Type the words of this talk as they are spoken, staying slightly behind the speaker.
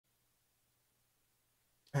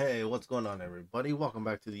Hey, what's going on, everybody? Welcome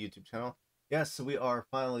back to the YouTube channel. Yes, we are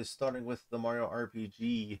finally starting with the Mario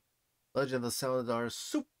RPG Legend of the Seven Stars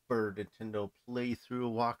Super Nintendo playthrough,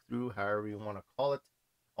 walkthrough, however you want to call it.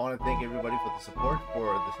 I want to thank everybody for the support for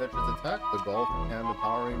the Tetris Attack, the Golf, and the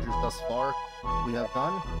Power Rangers thus far we have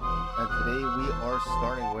done. And today we are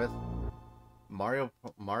starting with Mario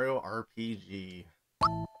RPG.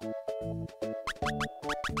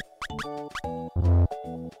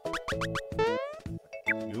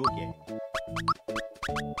 New game.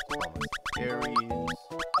 Promise carries.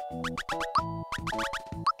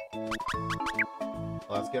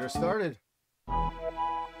 Let's get her started.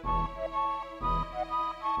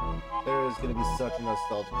 There is going to be such a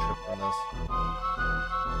nostalgic trip from this.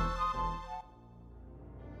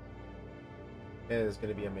 It is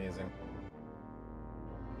going to be amazing.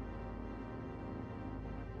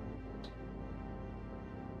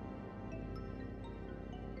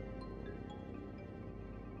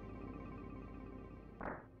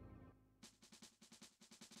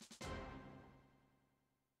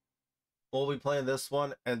 We'll be playing this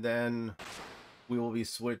one, and then we will be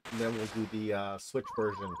then we'll do the Switch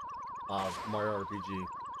version of Mario RPG.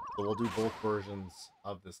 So we'll do both versions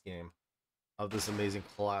of this game, of this amazing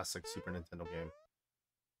classic Super Nintendo game.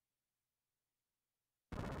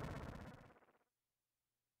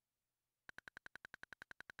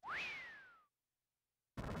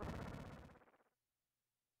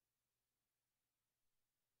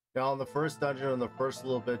 Now, in the first dungeon, in the first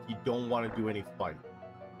little bit, you don't want to do any fight.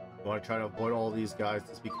 You want to try to avoid all these guys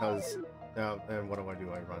just because... and what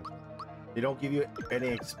do? I run. They don't give you any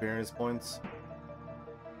experience points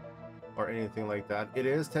or anything like that. It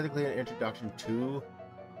is technically an introduction to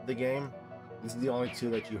the game. This is the only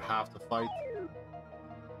two that you have to fight.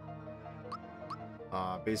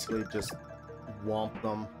 Basically just womp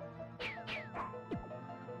them.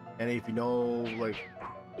 And if you know, like,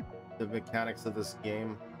 the mechanics of this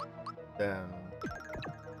game, then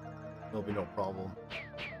there'll be no problem.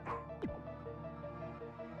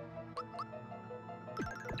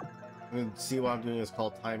 You can see what I'm doing is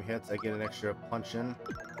called time hits. I get an extra punch in,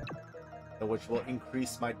 which will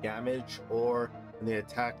increase my damage, or when they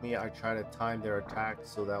attack me, I try to time their attack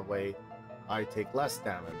so that way I take less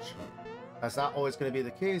damage. That's not always going to be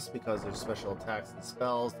the case because there's special attacks and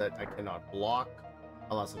spells that I cannot block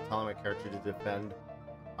unless I'm telling my character to defend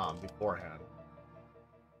beforehand.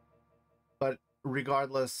 But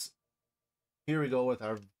regardless, here we go with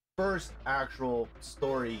our first actual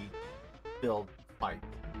story-filled fight.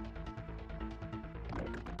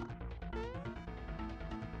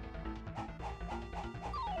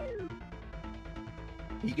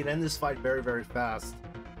 You can end this fight very, very fast.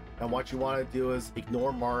 And what you want to do is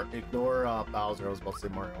ignore Bowser. I was about to say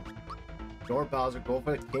Mario. Ignore Bowser, go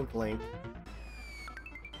for the King Link,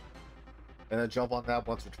 and then jump on that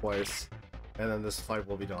once or twice, and then this fight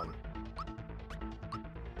will be done.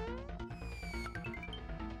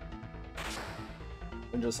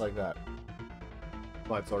 And just like that,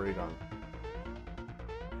 fight's already done.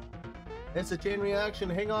 It's a chain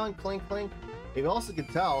reaction. Hang on, Clink Clink. You also can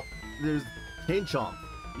tell there's Chain Chomp.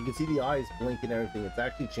 You can see the eyes blink and everything. It's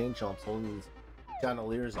actually Chain Chomp's holding these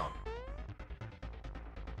chandeliers on.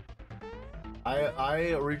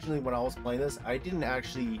 I originally, when I was playing this, I didn't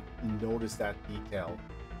actually notice that detail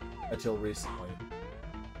until recently.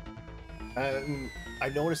 And I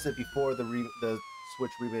noticed it before the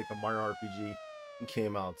Switch remake of Mario RPG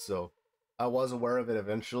came out, so I was aware of it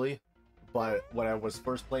eventually. But when I was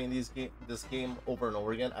first playing this game over and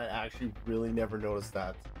over again, I actually really never noticed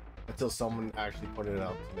that until someone actually pointed it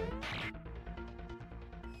out to me.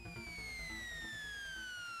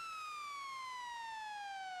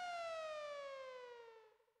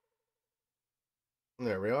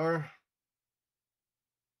 There we are.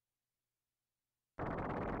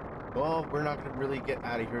 Well, we're not going to really get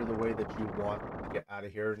out of here the way that you want to get out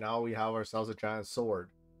of here. Now we have ourselves a giant sword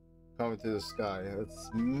coming through the sky. It's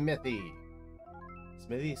Smithy.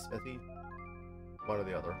 Smithy? One or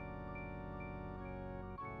the other.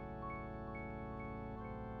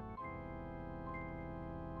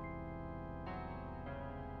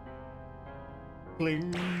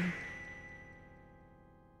 Bling.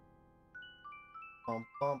 Bum,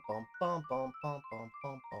 bum, bum, bum, bum, bum, bum,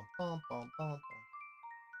 bum, bum, bum, bum, bum.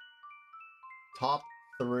 Top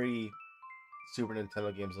 3 Super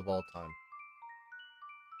Nintendo games of all time.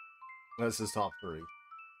 This is top 3.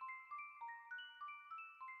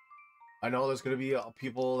 I know there's going to be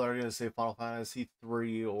people that are going to say Final Fantasy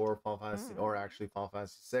 3 or Final Fantasy, or actually Final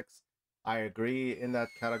Fantasy 6. I agree in that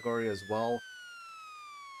category as well.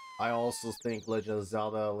 I also think Legend of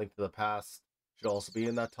Zelda: A Link to the Past should also be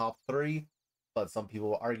in that top 3. But some people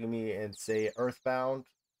will argue me and say Earthbound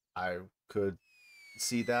I could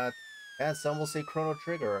see that. And some will say Chrono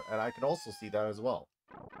Trigger, and I can also see that as well.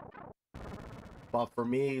 But for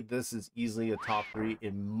me, this is easily a top 3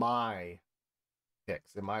 in my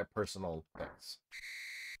picks, in my personal picks.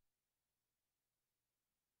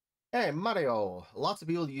 Hey, Mario! Lots of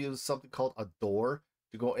people use something called a door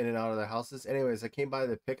to go in and out of their houses. Anyways, I came by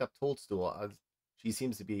to pick up Toadstool. She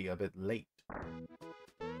seems to be a bit late.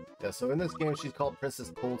 Yeah, so in this game, she's called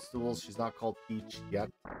Princess Toadstool. She's not called Peach yet.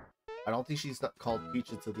 I don't think she's not called Peach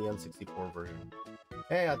until the N64 version.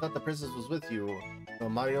 Hey, I thought the princess was with you. Oh,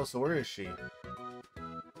 Mario, so where is she?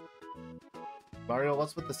 Mario,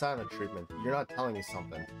 what's with the silent treatment? You're not telling me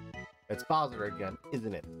something. It's Bowser again,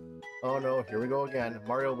 isn't it? Oh no, here we go again.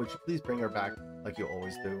 Mario, would you please bring her back like you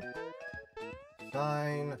always do?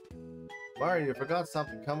 Fine. Mario, you forgot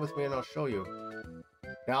something. Come with me and I'll show you.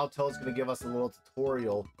 Now Toad's gonna give us a little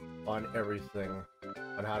tutorial on everything.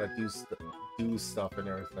 On how to do stuff and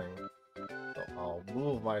everything. So I'll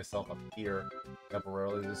move myself up here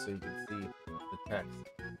temporarily just so you can see the text.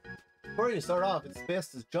 Before you start off, it's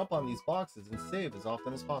best to jump on these boxes and save as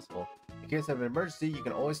often as possible. In case of an emergency, you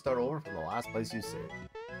can always start over from the last place you saved.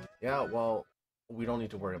 Yeah, well, we don't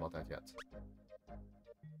need to worry about that yet.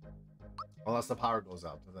 Unless the power goes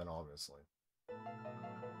out, then obviously.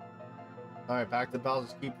 Alright, back to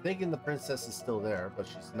Bowser's Keep. Thinking the princess is still there, but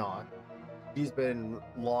she's not. She's been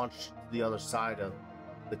launched to the other side of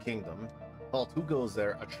the kingdom. Halt, who goes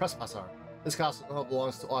there? A trespasser. This castle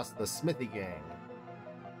belongs to us, the Smithy Gang.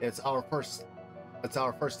 It's our first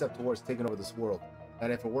step towards taking over this world.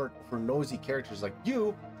 And if it weren't for nosy characters like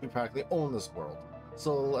you, we practically own this world.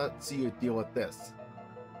 So let's see you deal with this.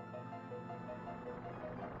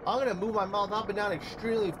 I'm gonna move my mouth up and down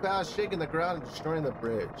extremely fast, shaking the ground and destroying the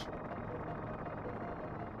bridge.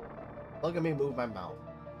 Look at me move my mouth.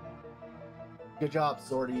 Good job,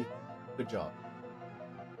 Swordy. Good job.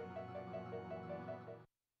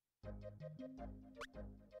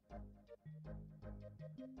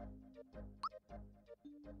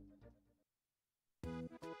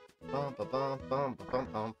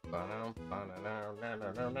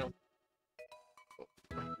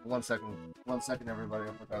 One second, everybody.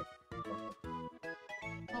 I forgot.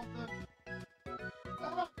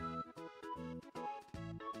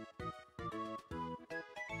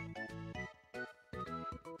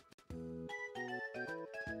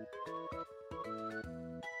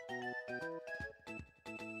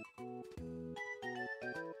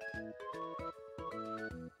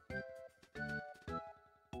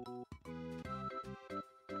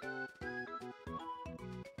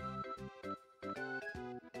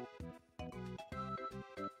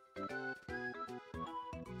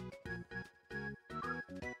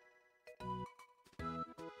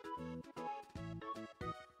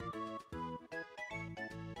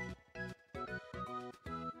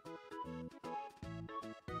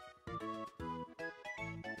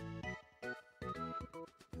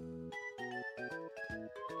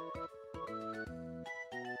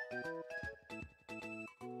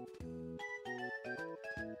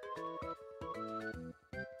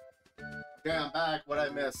 Okay, I'm back. What I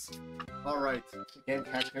missed? Alright, the game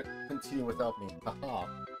can't continue without me. Haha.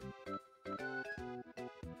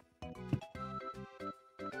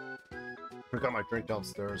 Forgot my drink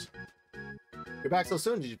downstairs. You're back so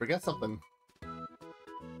soon. Did you forget something?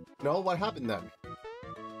 No? What happened then?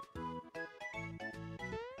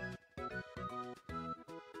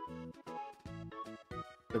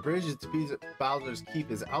 The bridge to Bowser's Keep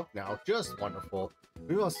is out now. Just wonderful.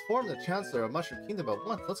 We must form the Chancellor of Mushroom Kingdom at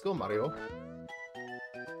once. Let's go, Mario.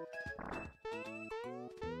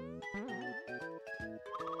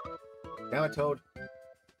 Now Toad.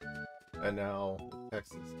 And now the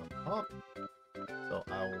text is up. So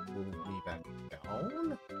I will move me back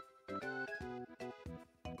down.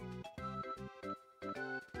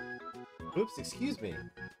 Oops, excuse me.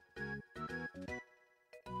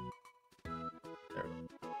 There we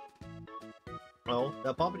go. Oh,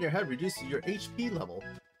 that bump in your head reduces your HP level.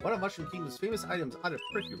 One of Mushroom Kingdom's famous items ought to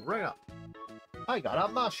prick you right up. I got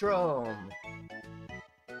a mushroom!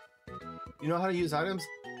 You know how to use items?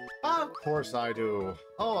 Of course I do.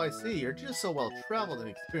 Oh, I see. You're just so well traveled and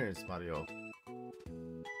experienced, Mario.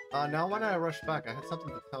 Now why don't I rush back? I had something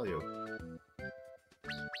to tell you.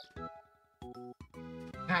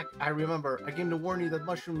 Heck, I remember. I came to warn you that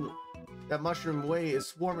Mushroom Way is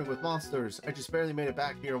swarming with monsters. I just barely made it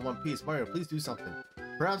back here in one piece. Mario, please do something.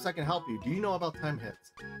 Perhaps I can help you. Do you know about time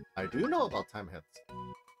hits? I do know about time hits.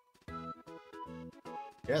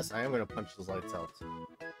 Yes, I am going to punch those lights out.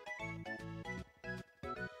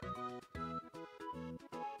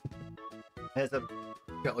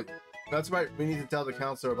 That's right, we need to tell the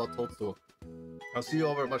counselor about Toadstool. I'll see you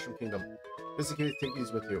over at Mushroom Kingdom. Just in case, take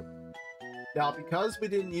these with you. Now, because we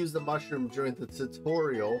didn't use the mushroom during the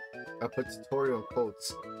tutorial, I put tutorial in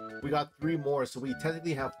quotes, we got 3 more, so we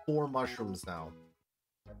technically have 4 mushrooms now.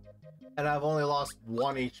 And I've only lost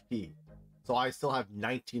 1 HP, so I still have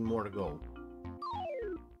 19 more to go.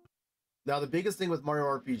 Now, the biggest thing with Mario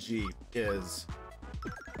RPG is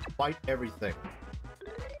fight everything.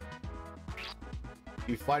 If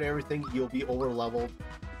you fight everything, you'll be over-leveled.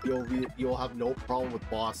 You'll have no problem with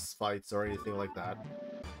boss fights or anything like that.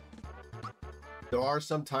 There are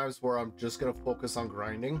some times where I'm just gonna focus on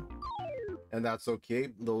grinding, and that's okay.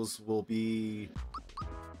 Those will be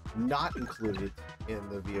not included in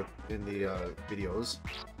the videos.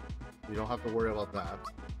 You don't have to worry about that.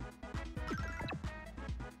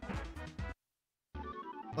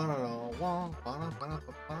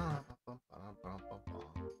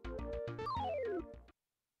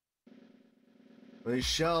 These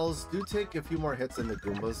shells do take a few more hits than the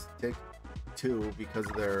Goombas. Take 2 because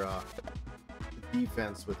of their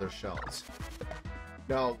defense with their shells.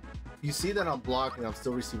 Now, you see that I'm blocking, I'm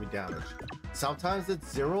still receiving damage. Sometimes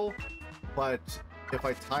it's 0, but if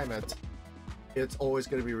I time it, it's always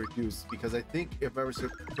going to be reduced, because I think, if memory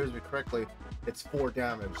serves me correctly, it's 4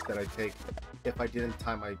 damage that I take if I didn't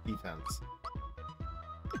time my defense.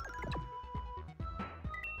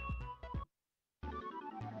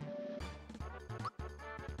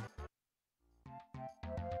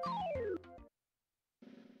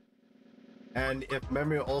 And if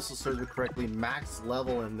memory also serves me correctly, max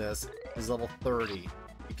level in this is level 30.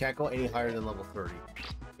 You can't go any higher than level 30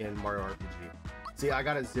 in Mario RPG. See, I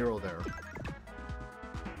got a 0 there.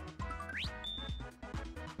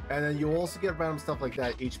 And then you also get random stuff like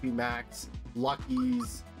that, HP max,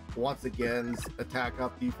 luckies, once again, attack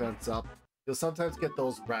up, defense up. You'll sometimes get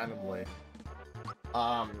those randomly.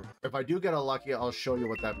 If I do get a lucky, I'll show you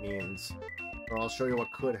what that means. Or I'll show you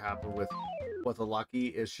what could happen with a lucky.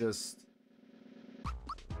 It's just...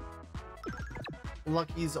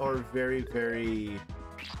 luckies are very, very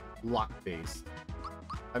luck-based.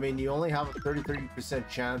 I mean, you only have a 33%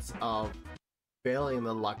 chance of failing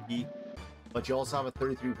the lucky, but you also have a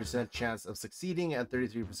 33% chance of succeeding and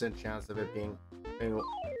 33% chance of it being,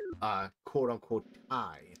 quote-unquote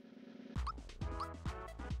tie.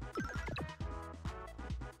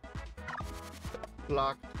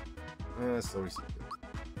 Blocked. So received.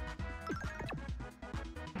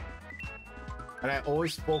 And I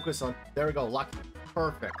always focus on, there we go, lucky.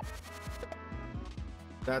 Perfect.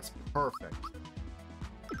 That's perfect.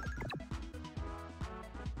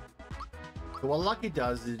 So what lucky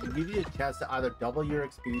does is it gives you a chance to either double your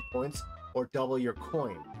XP points or double your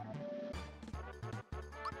coin.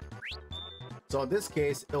 So in this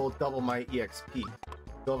case, it will double my EXP.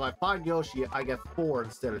 So if I find Yoshi, I get 4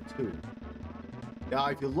 instead of 2. Now,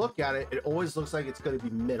 if you look at it, it always looks like it's going to be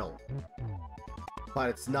middle. But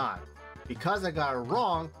it's not. Because I got it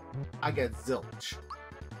wrong, I get zilch.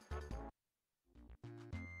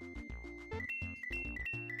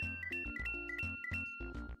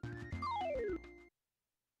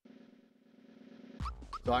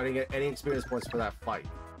 So I didn't get any experience points for that fight.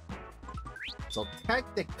 So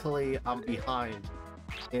technically, I'm behind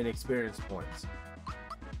in experience points.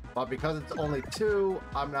 But because it's only 2,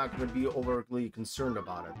 I'm not going to be overly concerned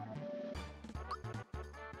about it.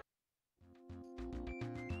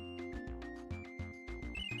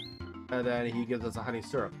 And then he gives us a honey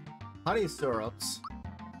syrup. Honey syrups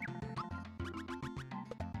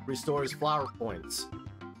restores flower points,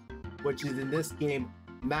 which is in this game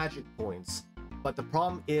magic points. But the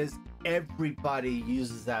problem is everybody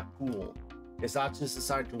uses that pool. It's not just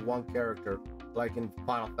assigned to one character, like in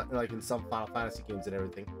some Final Fantasy games and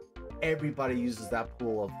everything. Everybody uses that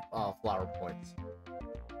pool of flower points.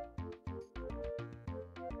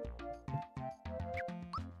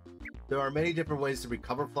 There are many different ways to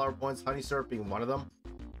recover flower points, honey syrup being one of them.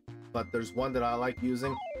 But there's one that I like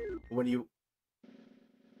using. When you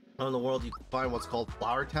in the world, you can find what's called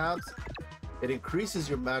flower tabs. It increases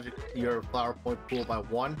your flower point pool by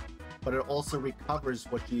 1, but it also recovers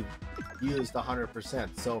what you've used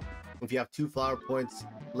 100%. So if you have 2 flower points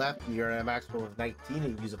left and you're at a maximum of 19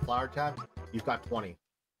 and you use a flower tab, you've got 20.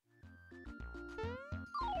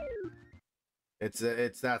 It's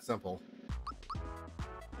that simple.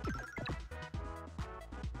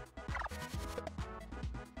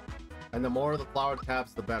 And the more of the flower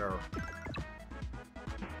tabs, the better.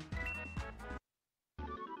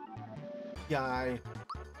 Guy.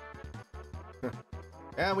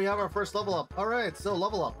 And we have our first level up. Alright, so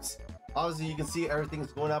level ups. Obviously, you can see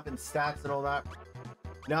everything's going up in stats and all that.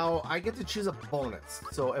 Now, I get to choose a bonus.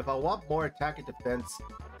 So if I want more attack and defense,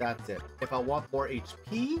 that's it. If I want more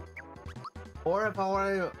HP, Or if I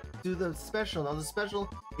want to do the special, now the special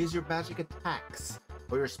is your magic attacks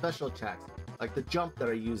or your special attacks, like the jump that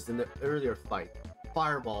I used in the earlier fight,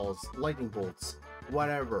 fireballs, lightning bolts,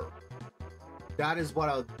 whatever. That is what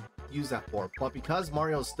I'll use that for. But because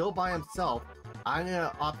Mario's still by himself, I'm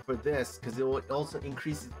gonna opt for this because it will also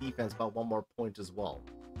increase his defense by 1 more point as well.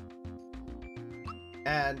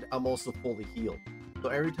 And I'm also fully healed. So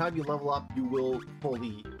every time you level up, you will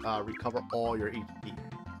fully recover all your HP.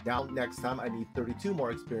 Now, next time, I need 32 more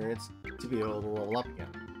experience to be able to level up again.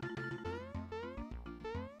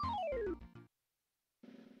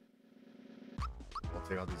 I'll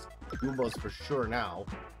take out these Goombas for sure now.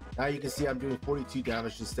 Now you can see I'm doing 42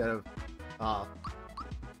 damage instead of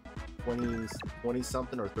 20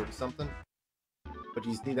 something or 30 something. But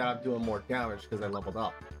you see that I'm doing more damage because I leveled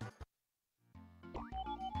up.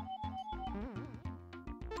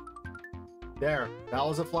 There, that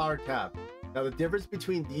was a flower tap. Now the difference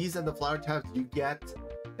between these and the flower taps you get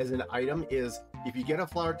as an item is if you get a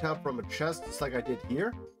flower tap from a chest, just like I did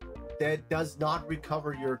here, that does not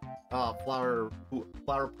recover your flower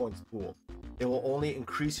points pool. It will only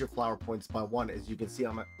increase your flower points by 1, as you can see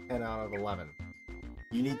I'm at 10 out of 11.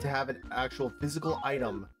 You need to have an actual physical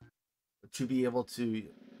item to be able to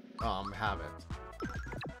have it.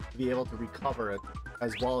 To be able to recover it,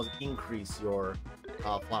 as well as increase your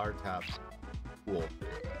flower tap pool.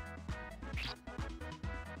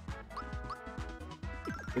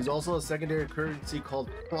 There's also a secondary currency called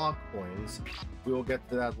frog coins. We will get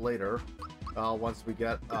to that later, once we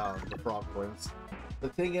get the frog coins. The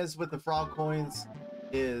thing is with the frog coins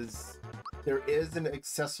is there is an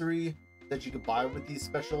accessory that you can buy with these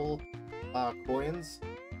special coins.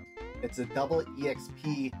 It's a double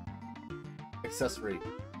EXP accessory.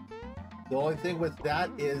 The only thing with that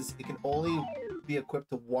is it can only be equipped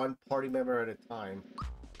to 1 party member at a time.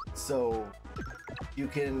 So you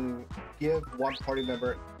can give 1 party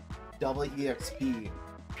member double EXP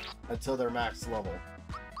until they're max level.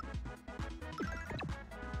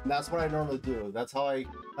 And that's what I normally do. That's how I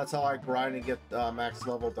grind and get max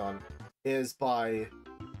level done. Is by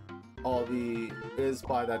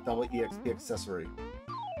that double EXP accessory.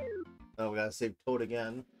 Oh, we gotta save Toad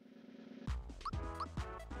again.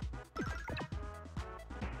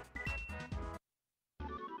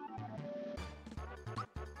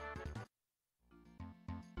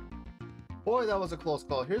 Boy, that was a close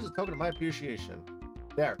call. Here's a token of my appreciation.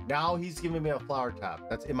 There, now he's giving me a flower tap.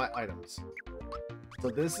 That's in my items. So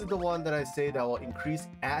this is the one that I say that will increase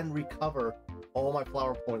and recover all my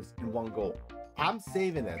flower points in 1 go. I'm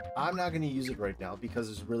saving it. I'm not going to use it right now because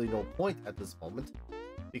there's really no point at this moment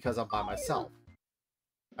because I'm by myself.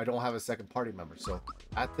 I don't have a second party member. So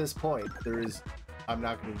at this point, I'm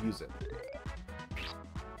not going to use it.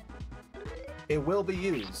 It will be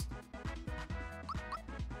used.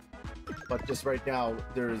 But just right now,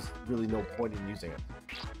 there's really no point in using it.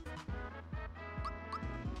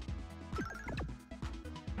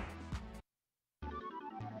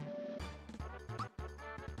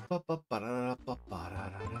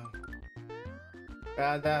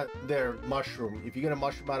 And that there, mushroom. If you get a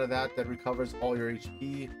mushroom out of that, that recovers all your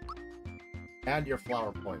HP and your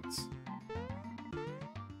flower points.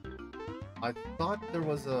 I thought there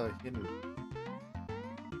was a hidden,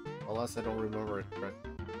 unless I don't remember it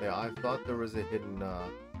correctly. Yeah, I thought there was a hidden,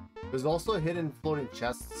 there's also hidden floating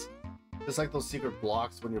chests, just like those secret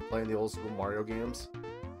blocks when you're playing the old school Mario games.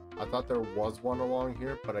 I thought there was one along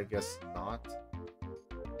here, but I guess not.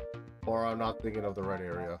 Or I'm not thinking of the right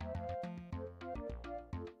area.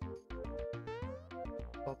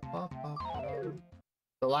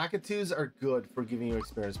 The Lakitus are good for giving you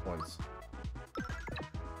experience points.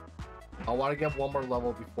 I want to get 1 more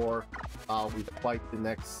level before we fight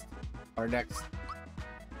our next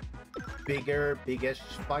biggish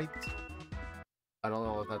fight. I don't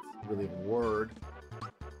know if that's really a word,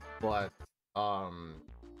 but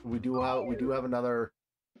we do have another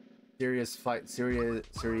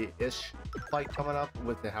serious-ish fight coming up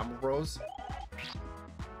with the Hammer Bros,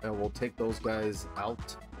 and we'll take those guys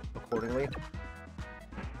out accordingly.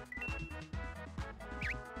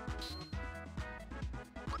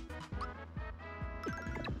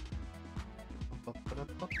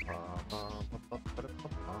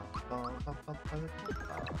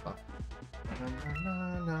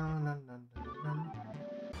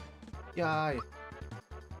 Yay!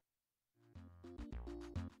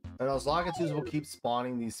 And those Lakitus will keep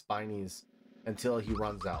spawning these Spinies until he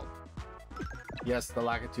runs out. Yes, the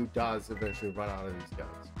Lakitu does eventually run out of these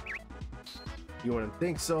guys. You wouldn't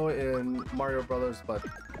think so in Mario Brothers, but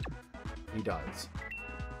he does.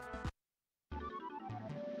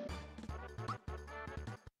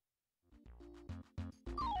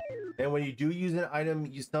 And when you do use an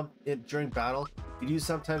item, during battle, you do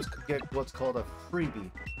sometimes get what's called a freebie.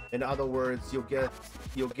 In other words, you'll get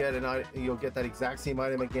that exact same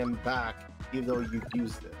item again back, even though you've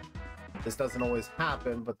used it. This doesn't always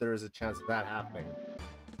happen, but there is a chance of that happening.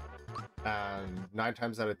 And 9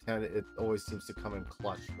 times out of 10, it always seems to come in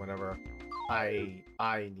clutch whenever I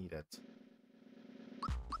need it.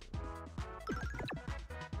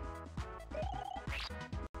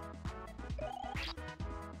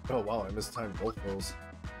 Oh wow, I mistimed both those.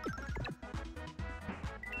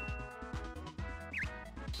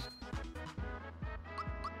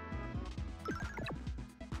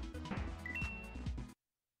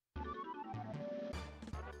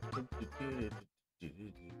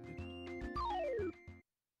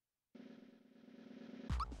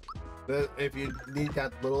 If you need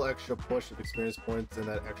that little extra push of experience points and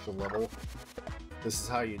that extra level, this is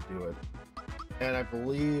how you do it. And I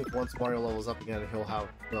believe once Mario levels up again, he'll have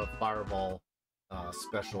the Fireball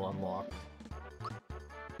special unlocked.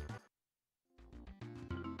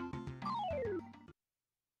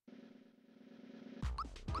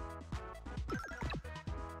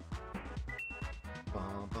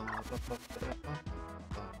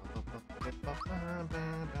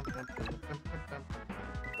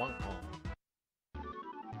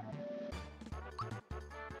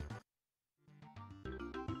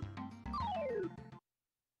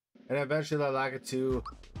 And eventually that Lakitu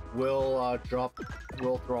will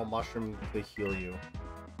throw a mushroom to heal you.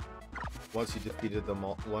 Once you defeated them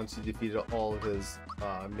all, once you defeated all of his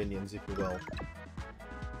minions, if you will.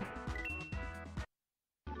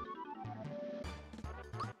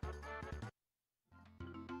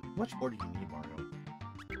 How much more do you need, Mario?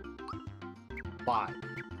 5.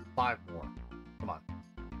 5 more. Come on.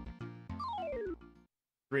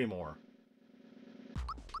 3 more.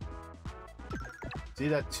 See,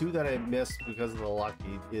 that 2 that I missed because of the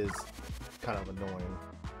lucky is kind of annoying.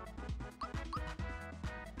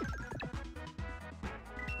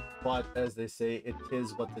 But, as they say, it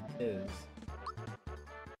is what it is.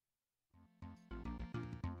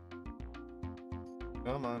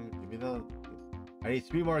 Come on, give me the... I need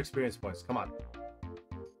 3 more experience points, come on.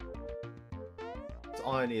 That's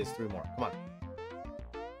all I need is 3 more, come on.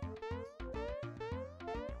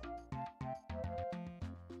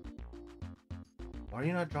 Why are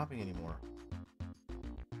you not dropping anymore?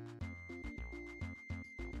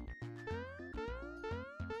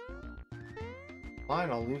 Fine,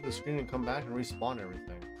 I'll leave the screen and come back and respawn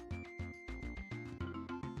everything.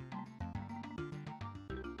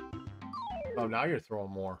 Oh, now you're throwing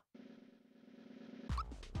more.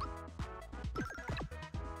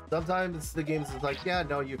 Sometimes the game's is like, yeah,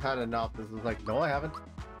 no, you've had enough. This is like, no, I haven't.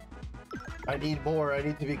 I need more. I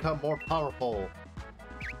need to become more powerful.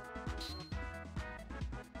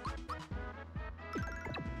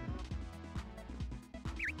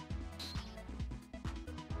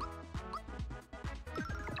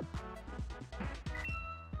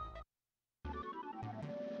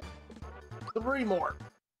 Three more.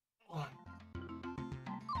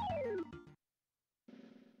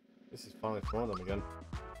 This is finally throwing them again.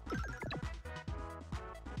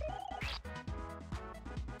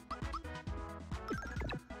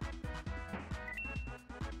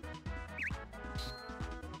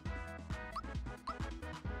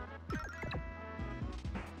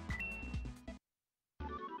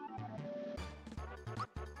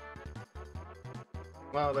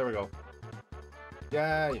 Well, there we go.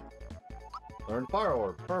 Yay! Learn Fire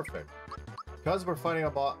Orb. Perfect. Because we're fighting a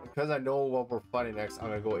boss, because I know what we're fighting next, I'm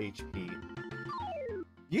gonna go HP.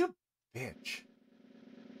 You bitch.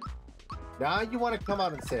 Now you want to come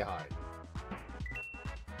out and say hi.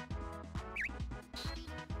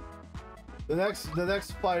 The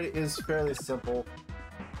next fight is fairly simple.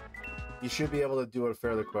 You should be able to do it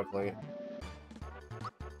fairly quickly.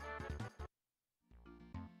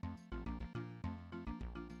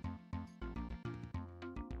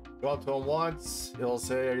 Go up to him once, he'll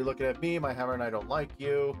say, are you looking at me? My hammer and I don't like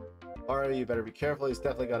you. Alright, you better be careful, he's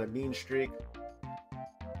definitely got a mean streak.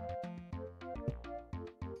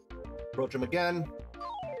 Approach him again.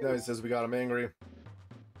 Now he says we got him angry.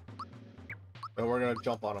 And we're gonna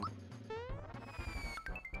jump on him.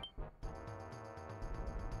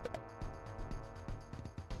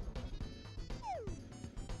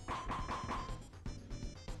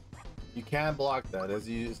 You can block that, as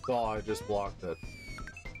you saw, I just blocked it.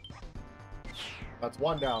 That's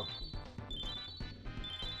 1 down.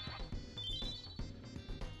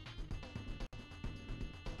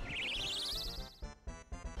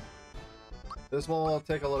 This one will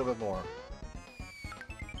take a little bit more.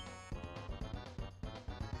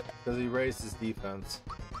 Because he raised his defense.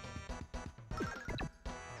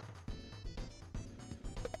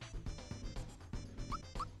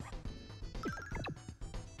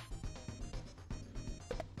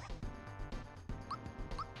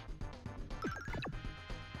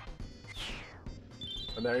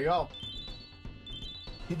 And there you go.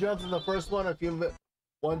 He jumps in the first one,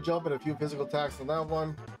 one jump and a few physical attacks on that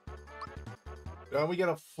one. And we get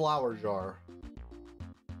a flower jar.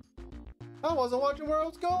 I wasn't watching where I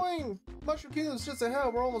was going. Mushroom Kingdom's just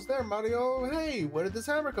ahead. We're almost there, Mario. Hey, where did this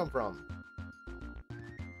hammer come from?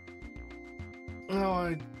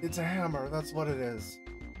 Oh, it's a hammer. That's what it is.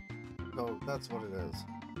 No, that's what it is.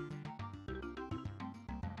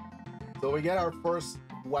 So we get our first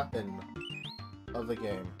weapon of the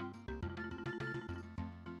game.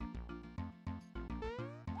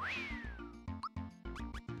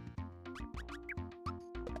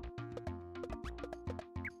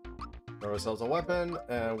 Got ourselves a weapon,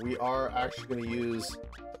 and we are actually going to use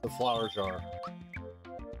the flower jar.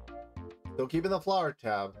 Still keeping the flower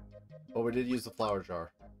tab, but we did use the flower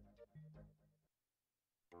jar.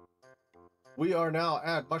 We are now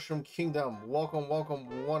at Mushroom Kingdom. Welcome,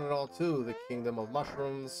 welcome one and all to the Kingdom of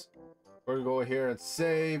Mushrooms. We're going to go here and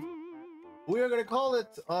save. We are going to call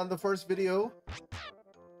it on the first video.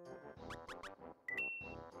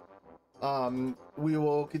 We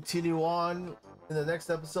will continue on in the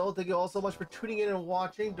next episode. Thank you all so much for tuning in and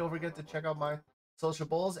watching. Don't forget to check out my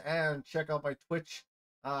sociables and check out my Twitch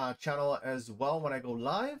channel as well. When I go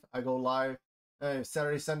live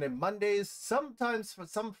Saturday, Sunday, Mondays. Sometimes for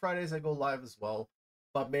some Fridays I go live as well,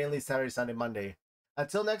 but mainly Saturday, Sunday, Monday.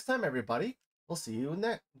 Until next time, everybody, we'll see you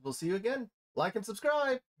again. Like and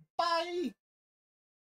subscribe. Bye.